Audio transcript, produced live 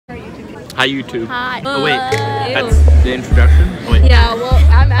Hi, YouTube. Hi. Oh wait, that's the introduction? Oh, wait. Yeah, well,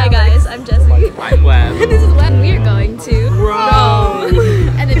 I'm Alex. Hi guys, I'm Jessie. I'm Webb. And this is when we are going to Rome.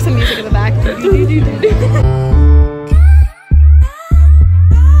 And there's some music in the back.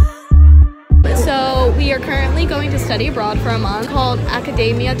 So we are currently going to study abroad for a month called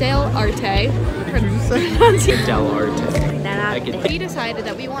Accademia dell'Arte. Dell'Arte. We decided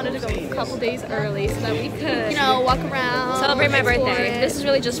that we wanted to go a couple days early so that we could, you know, walk around, Celebrate my birthday. it. This is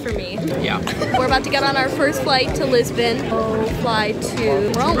really just for me. Yeah. We're about to get on our first flight to Lisbon. We'll fly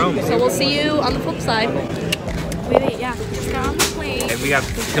to Rome. So we'll see you on the flip side. Wait, yeah. Just got on the plane. And we got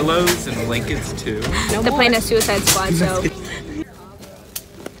pillows and blankets too. No The more. plane has Suicide Squad, so.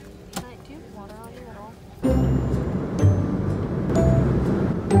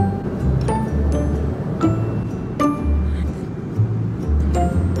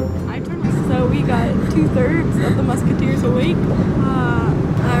 So we got 2/3 of the Musketeers awake.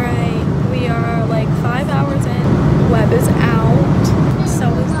 Alright, we are like 5 hours in. Webb is out. So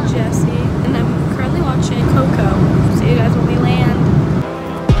is Jessie. And I'm currently watching Coco. See you guys when we land.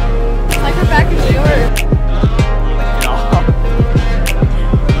 It's like we're back in New York.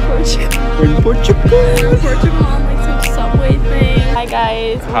 We're in Portugal. We're in Portugal on like some subway thing. Hi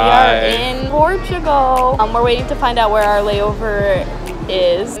guys, we Hi. are in Portugal. We're waiting to find out where our layover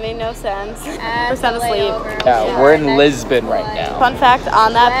is. It made no sense. We're sound asleep. Yeah, we're in Lisbon right now. Fun fact,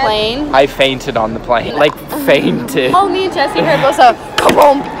 on that plane, I fainted on the plane. Like, fainted. all me and Jessie heard was a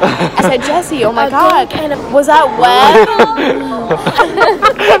kaboom. I said, Jessie, oh my god, was that Webb?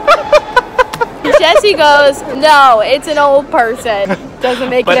 Jessie goes, no, it's an old person. Doesn't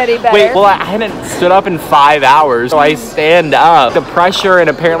make it any better. Wait, well, I hadn't stood up in 5 hours, so I stand up. The pressure, and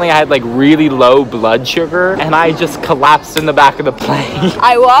apparently I had like really low blood sugar, and I just collapsed in the back of the plane.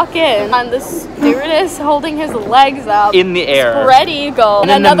 I walk in on the stewardess holding his legs up In the air. spread eagle, And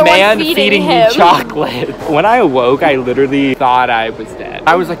then another the man one feeding him me chocolate. When I awoke, I literally thought I was dead.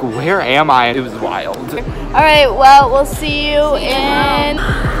 I was like, where am I? It was wild. All right, well, we'll see you in...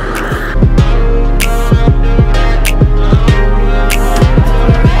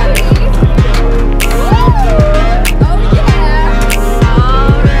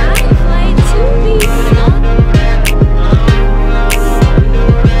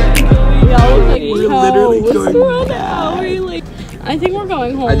 I think we're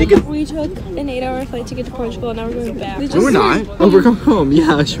going home. I think it's... We took an 8-hour flight to get to Portugal and now we're going back. No, we're not. Oh, we're going home.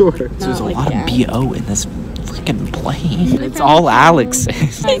 Yeah, sure. There's a lot of BO in this freaking plane. It's all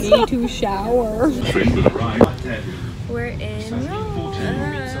Alex's. I need to shower. We're in Rome.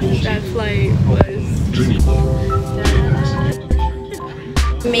 That flight was...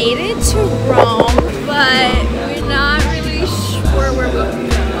 Made it to Rome, but we're not really sure where we're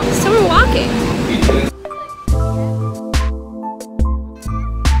going. So we're walking.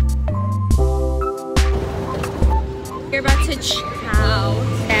 We're about to chow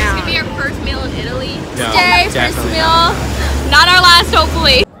down. It's gonna be our first meal in Italy. No, Today, first definitely meal. Not our last,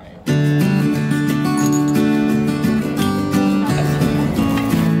 hopefully.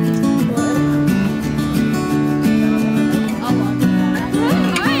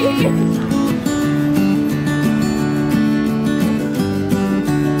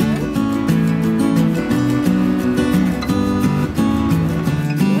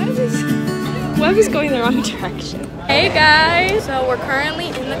 Webb is going the wrong direction. Hey guys! So we're currently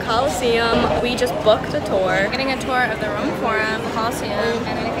in the Colosseum. We just booked a tour. We're getting a tour of the Rome Forum, the Colosseum,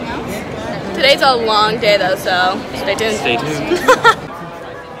 and anything else. Today's a long day though, so stay tuned. Stay tuned.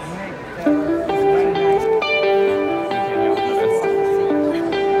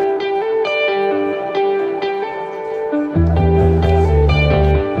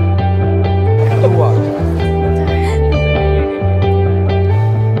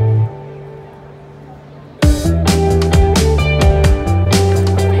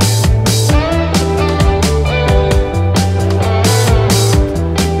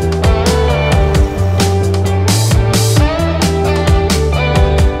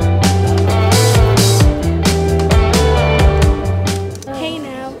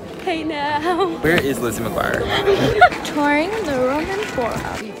 Where is Lizzie McGuire? Touring the Roman Forum.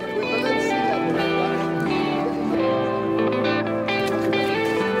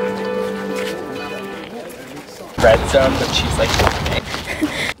 Red zone, but she's like,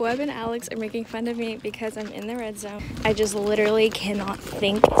 Webb and Alex are making fun of me because I'm in the red zone. I just literally cannot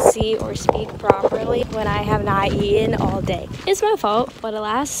think, see, or speak properly when I have not eaten all day. It's my fault, but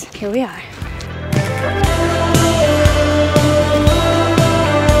alas, here we are.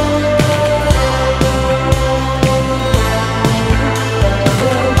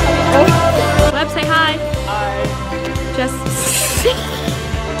 Webb, say hi. Hi. Just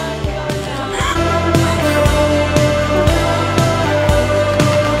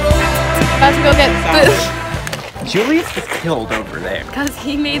to go get food. Julius is killed over there. Because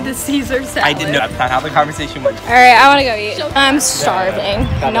he made the Caesar salad. I didn't know. That's not how the conversation went. Alright, I want to go eat. I'm starving.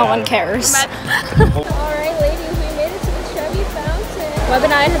 No one cares. Alright, ladies, we made it to the Chevy Fountain. Webb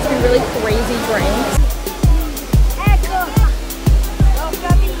and I had some really crazy drinks.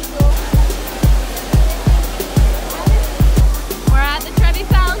 We're at the Chevy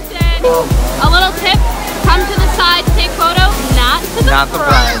Fountain. A little tip, come to the side to take photo, not to the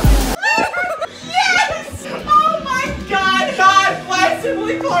front. Yes! Oh my God! God bless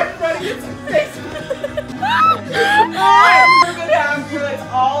him! Clark running into Facebook. That's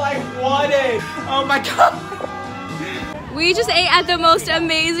all I wanted. Oh my God. We just ate at the most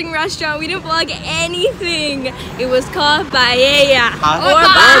amazing restaurant. We didn't vlog anything. It was called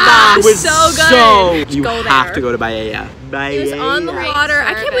Paella. It was so good. You go have there. to go to Paella. It was on the water.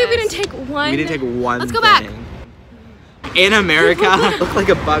 I can't believe we didn't take one. We didn't take one. Let's go back. In America, look like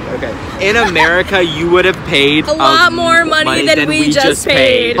a bug. Okay. In America, you would have paid a lot more money than we just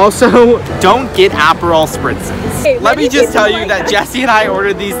paid. Also, don't get Aperol spritzes. Hey, Let me just tell you that Jessie and I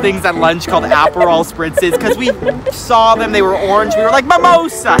ordered these things at lunch called Aperol spritzes because we saw them. They were orange. We were like,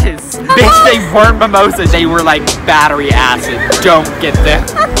 mimosas. Bitch, they weren't mimosas. They were like battery acid. Don't get them.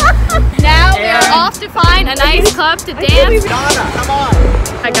 Now we're off to find a nice club to dance. Donna, come on.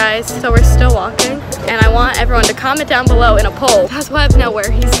 Hi guys, so we're still walking and I want everyone to comment down below in a poll. Does Webb know where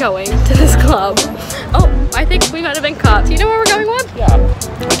he's going to this club? Oh, I think we might have been caught. Do you know where we're going, Webb? Yeah,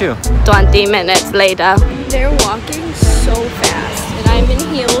 I do. 20 minutes later. They're walking so fast and I'm in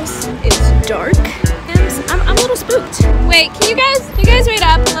heels. It's dark and I'm a little spooked. Wait, can you guys wait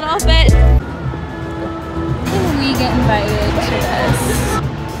up a little bit? Can we get invited to this?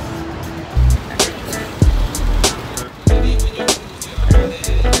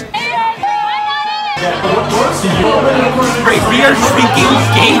 Great, we are drinking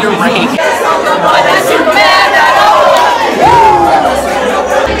Gatorade.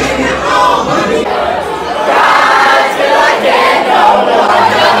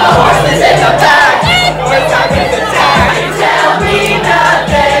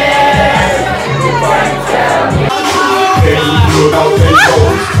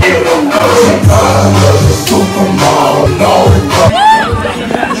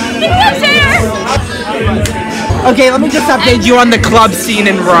 Okay, let me just update you on the club scene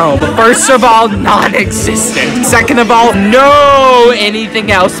in Rome. First of all, non-existent. Second of all, no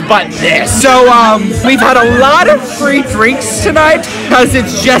anything else but this. So, we've had a lot of free drinks tonight because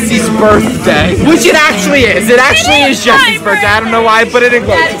it's Jessie's birthday. Which it actually is. It actually is Jessie's birthday. I don't know why I put it in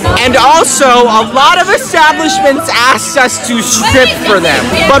quotes. And also, a lot of establishments asked us to strip for them.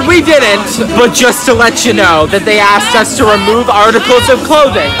 But we didn't. But just to let you know that they asked us to remove articles of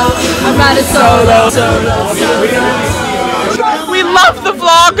clothing. I'm not a solo. We love the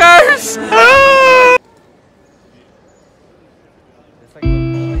vloggers!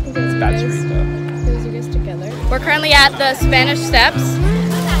 We're currently at the Spanish Steps.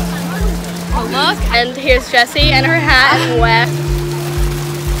 Oh look, and here's Jessie and her hat and Webb.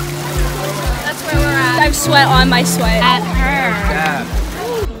 That's where we're at. I have sweat on my sweat. At her. Yeah.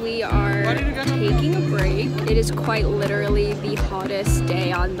 We are taking a break. It is quite literally the hottest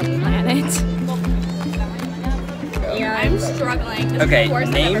day on the planet. I'm struggling. Okay,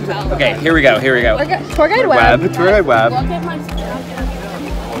 name. Okay, here we go. Here we go. Tour guide Webb. Tour guide Webb. Look at my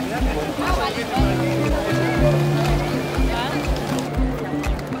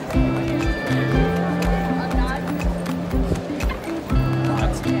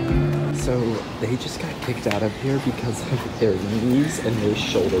So they just got kicked out of here because of their knees and their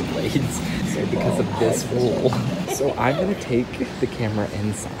shoulder blades. So because of this rule. So I'm gonna take the camera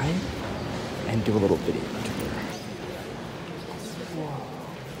inside and do a little video tour.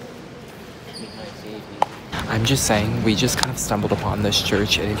 I'm just saying, we just kind of stumbled upon this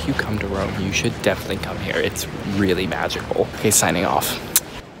church, and if you come to Rome, you should definitely come here. It's really magical. Okay, signing off.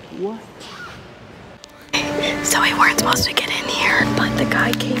 What? So we weren't supposed to get in here, but the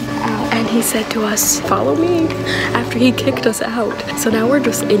guy came out and he said to us, follow me, after he kicked us out. So now we're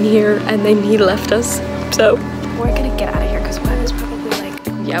just in here and then he left us. So we're gonna get out of here because Webb is probably like,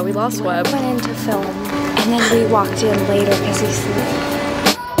 yeah, we lost Webb. Went in to film and then we walked in later because he's sleeping.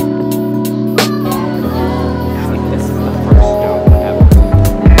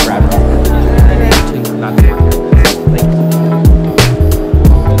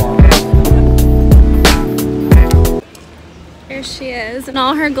 Here she is in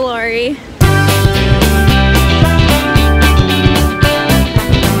all her glory.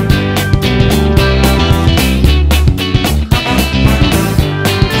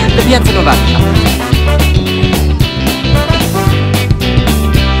 Le piazza Novaccia.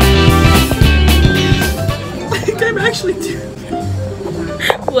 actually do.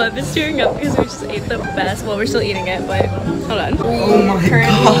 Webb is tearing up because we just ate the best. Well, we're still eating it, but hold on. Oh my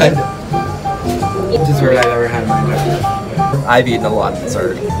god. Dessert I've ever had in my life. I've eaten a lot of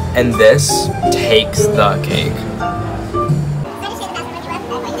dessert. And this takes the cake.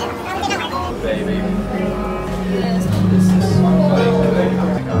 Baby. This is so good.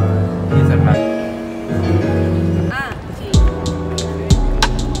 He's a mess.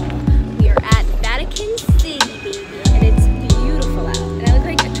 We are at Vatican City, baby, and it's beautiful out. And I look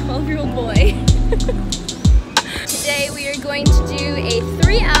like a 12-year-old boy. Today we are going to do a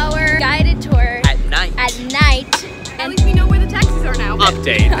 3-hour guided tour At night. At least we know where the taxis are now.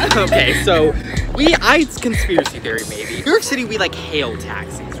 Update. Okay, so it's conspiracy theory maybe. New York City, we like hail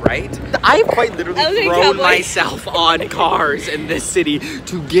taxis, right? I've quite literally thrown myself on cars in this city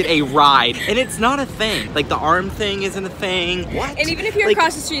to get a ride, and it's not a thing. Like the arm thing isn't a thing. What? And even if you're like,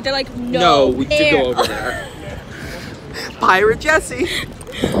 across the street, they're like, no, we should go over there. Pirate Jessie.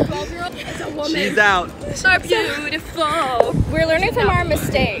 12-year-old is a woman. She's out. So beautiful. We're learning from our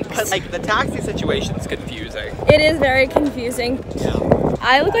mistakes. But like the taxi situation's confusing. It is very confusing. Yeah.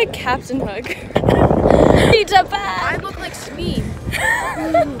 I look like Captain Hook. Pizza bag. I look like Smee.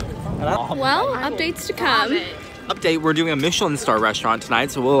 Well, updates to come. Update, we're doing a Michelin star restaurant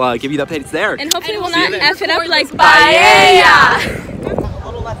tonight, so we'll give you the updates there. And hopefully we'll see you not there. F it up like paella. A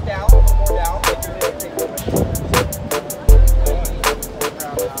little less down, a little more down.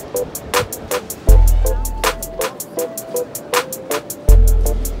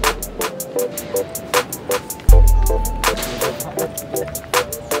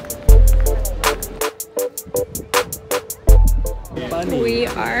 We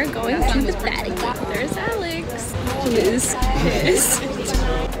are going to the Vatican. There's Alex, who is pissed.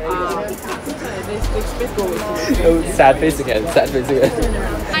 Oh, sad face again, sad face again.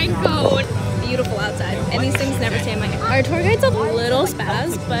 Time code. Beautiful outside. And these things never stay in my hair. Our tour guide's a little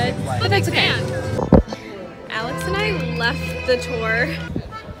spaz, but that's okay. Alex and I left the tour.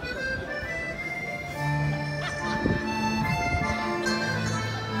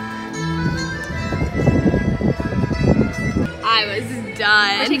 I was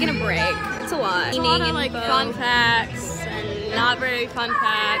done. We're taking a break. It's a lot. A lot of like fun facts and not very fun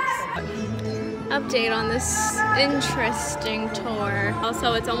facts. Update on this interesting tour.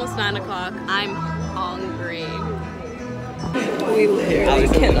 Also, it's almost 9 o'clock. I'm hungry. We literally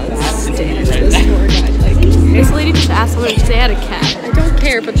cannot stand this tour guide. Like, This lady just asked someone if they had a cat. I don't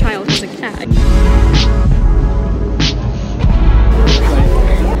care if a child has a cat.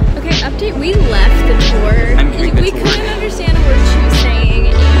 Okay, update. We left the tour. We couldn't understand a word she was saying,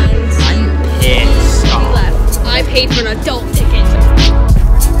 and Pissed we off. left. I paid for an adult ticket.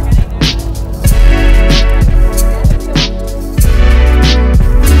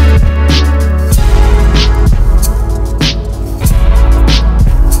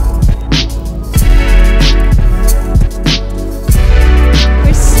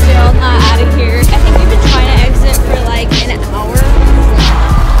 We're still not out of here. I think we've been trying to exit for like an hour.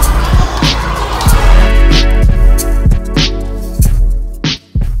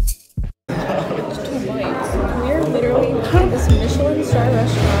 We're literally at this Michelin star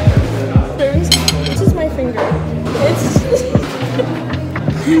restaurant. This is my finger. It's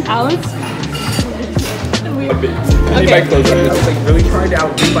Alex. Okay. I was like really trying to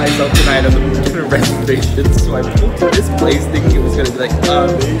outdo myself tonight on the reservations, so I moved to this place thinking it was gonna be like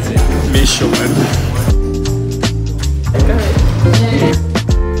amazing. Michelin.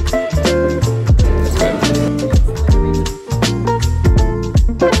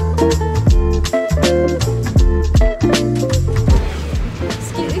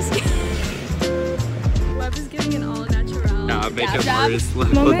 Webb is giving an all natural. No, makeup dab. artist.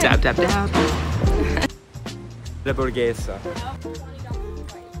 Little dab dab dab. La Borghesa.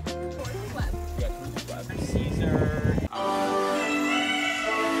 Caesar.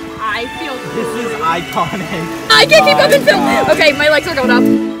 I feel This is iconic. I can't keep up and film. Okay, my legs are going up.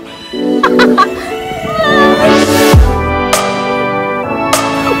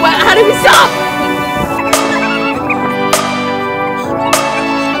 What? How do we stop?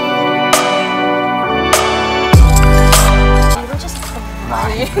 We were just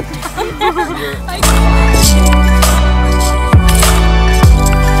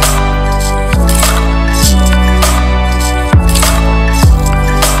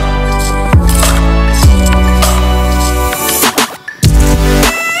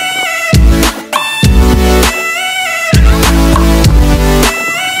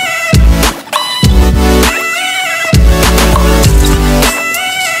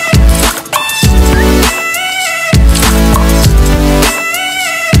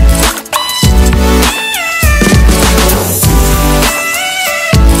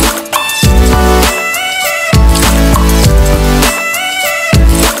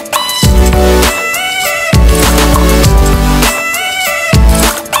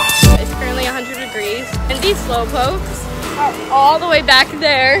right back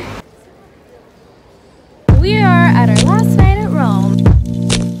there. We are at our last night at Rome.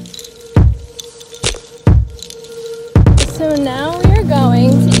 So now we are going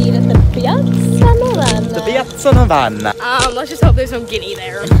to eat at the Piazza Novanna. The Piazza Novanna. Let's just hope there's no guinea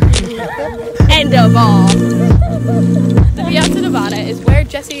there. End of all. The Piazza Novanna is where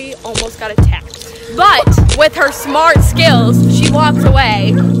Jessie almost got attacked. But with her smart skills, she walks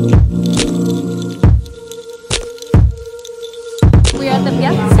away. We're at the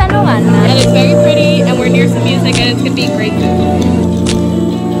Piazza Novanna. And it's very pretty, and we're near some music, and it's gonna be great food.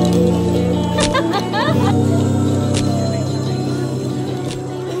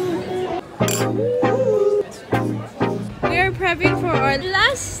 We are prepping for our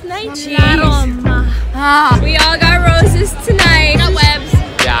last night cheese. We all got roses tonight. Got Webb's.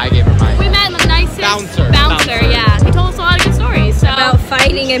 Yeah, I gave her mine. We met the nicest Bouncer. Yeah. He told us a lot of good stories. So. About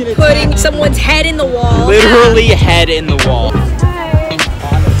fighting and putting someone's head in the wall. Literally head in the wall.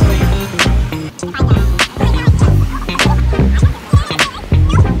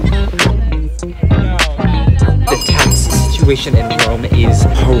 The tax situation in Rome is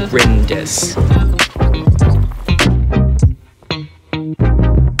horrendous.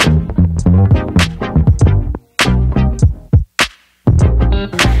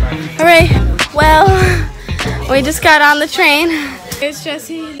 Alright, well, we just got on the train. Here's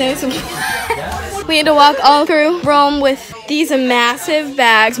Jessie. We had to walk all through Rome with these massive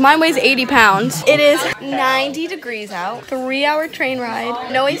bags. Mine weighs 80 pounds. It is 90 degrees out. 3-hour train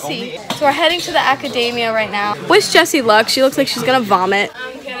ride. No AC. So we're heading to the Academia right now. Wish Jessie luck. She looks like she's gonna vomit.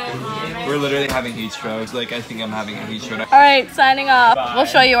 We're literally having heat strokes. Like, I think I'm having a heat stroke. Alright, signing off. We'll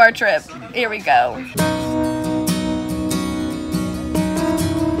show you our trip. Here we go.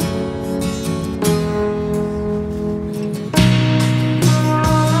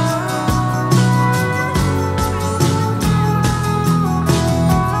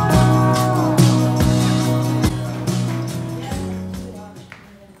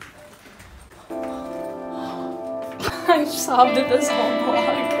 I've sobbed at this whole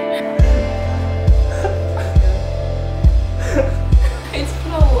vlog.